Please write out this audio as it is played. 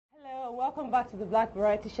welcome back to the Black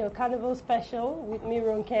Variety Show Carnival Special with me,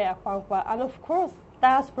 Ronke, and of course,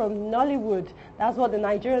 that's from Nollywood. That's what the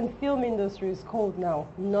Nigerian film industry is called now,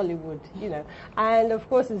 Nollywood, you know. And of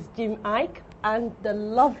course, it's Jim Iyke and the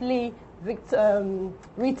lovely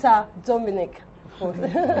Rita Dominic. I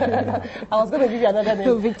was going to give you another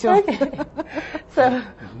name. Victor. Okay. So,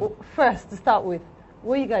 first, to start with,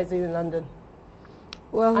 what are you guys doing in London?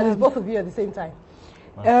 Well, and it's both of you at the same time.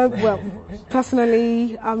 Well,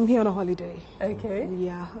 personally, I'm here on a holiday. Okay.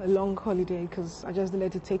 Yeah, a long holiday because I just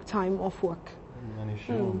needed to take time off work.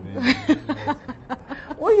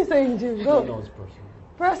 What are you saying, Jim? Go. No, it's personal.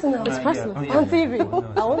 Personal. It's personal. On TV.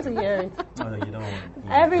 I want to hear it. No, you don't.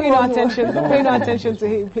 Pay no attention. Pay no attention to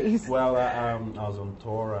him, please. Well, I was on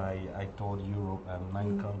tour. I toured Europe,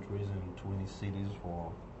 9 countries and 20 cities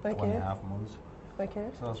for 1.5 months.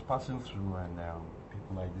 Okay. So I was passing through, and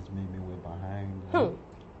people like this made me way behind.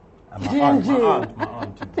 And my aunt too.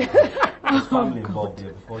 There's family involved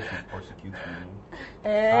there before she persecutes me.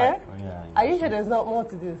 Are you sure there's not more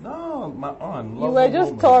to this? No, my aunt. You were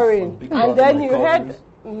just touring, and then you had.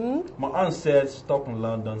 My aunt said, "Stop in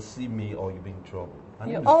London, see me, or you'll be in trouble."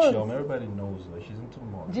 And Your aunt? Everybody knows her. She's into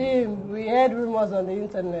more. Jim, we heard rumors on the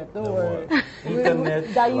internet. Don't worry.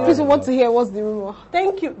 Internet. That you People want to hear what's the rumor.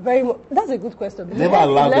 Thank you very much. That's a good question. Never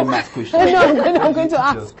allow them to ask questions. No, I'm going to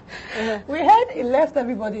ask. We heard he left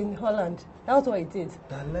everybody in Holland. That's what he did.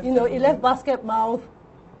 You know, he left Basket Mouth.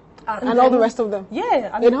 And all the rest of them.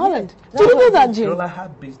 Yeah. In Holland. Do you know that, Jim? Girl, I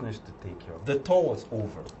had business to take care of. The tour was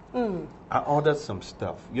over. I ordered some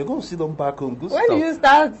stuff. You're going to see them back home. Good when stuff. do you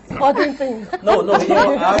start spotting things? No, you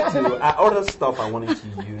know, I have to. I ordered stuff I wanted to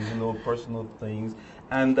use, you know, personal things.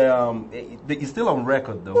 And it's still on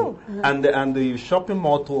record, though. And the shopping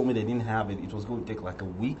mall told me they didn't have it. It was going to take like a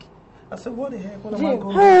week. I said, what the heck? What am I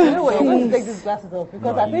going to do? You know what, you're going to take these glasses off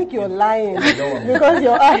because I think you're lying. Because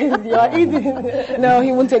your eyes, you're eating. No,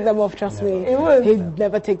 he won't take them off, trust me. He won't. He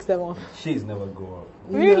never takes them off. She's never go up.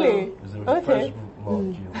 Really? No. Okay.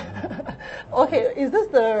 Okay, is this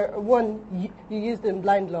the one you used in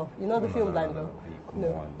Blind Love? You know the film Blind Love? Come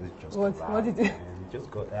on, this just what did you do? You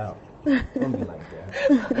just got out. Don't be like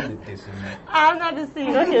that. I'm not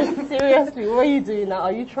deceived. Okay, seriously, what are you doing now?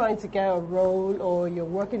 Are you trying to get a role or you're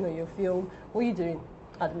working on your film? What are you doing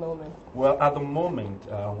at the moment? Well, at the moment,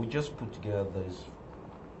 we just put together this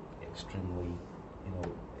extremely,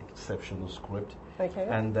 exceptional script. Okay.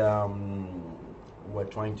 And we're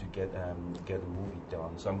trying to get a movie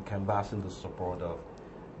done. So I'm canvassing the support of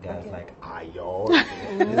guys like Ayo,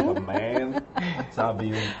 he's my man. So I've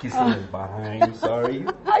been kissing him behind, sorry.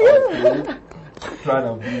 Trying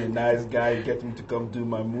to be a nice guy, get him to come do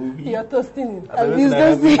my movie. You're toasting him. He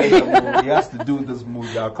has to do this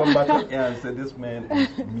movie. I'll come back here and say, this man is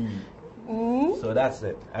me. So that's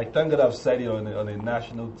it. I thank God I've said it on a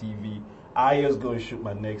national TV. Ayo's going to shoot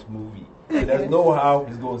my next movie. There's no how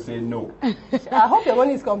he's going to say no. I hope your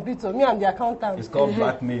money is complete, so me and the accountant. It's called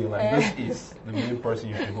blackmail, and this is the main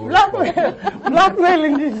person you should hold.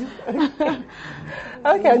 Blackmailing this.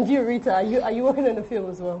 Okay, and you, Rita, are you working on the film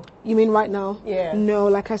as well? You mean right now? Yeah. No,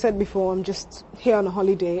 like I said before, I'm just here on a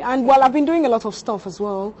holiday. And well, I've been doing a lot of stuff as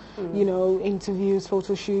well. You know, interviews,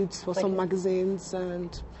 photo shoots for some magazines,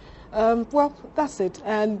 and well, that's it.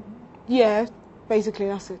 And yeah, basically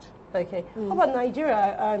that's it. Okay. How about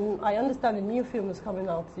Nigeria? I understand a new film is coming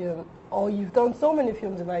out. Or you've done so many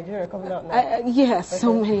films in Nigeria coming out now. Yes,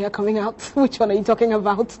 so many are coming out. Which one are you talking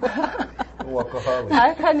about? Workaholic.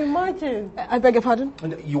 I can imagine. I beg your pardon?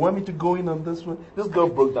 You want me to go in on this one? This girl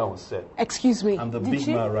broke down on set. Excuse me. I'm the big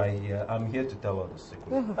man right here. I'm here to tell her the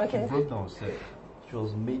secret. Okay. She broke down on set. She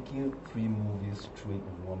was making 3 movies straight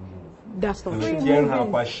in one move. That's not true.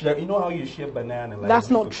 You know how you share banana? Like that's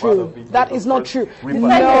not true. That is not true.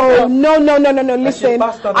 No. Listen,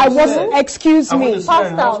 I wasn't. Excuse me.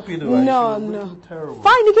 Passed out. No.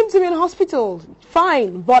 Fine, you came to me in hospital.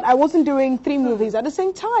 Fine, but I wasn't doing 3 movies at the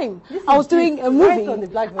same time. I was doing a movie,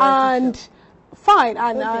 and fine,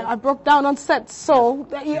 and I broke down on set. So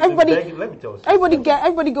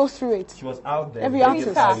everybody goes through it. She was out there. Every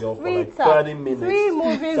artist. For like 30 minutes. 3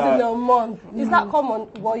 movies in a month. Is that common?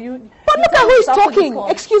 Well, But look at who is talking.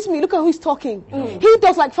 Excuse me. Look at who is talking. He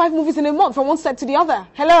does like 5 movies in a month from one set to the other.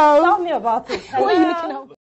 Hello. Tell me about it. What are you looking at?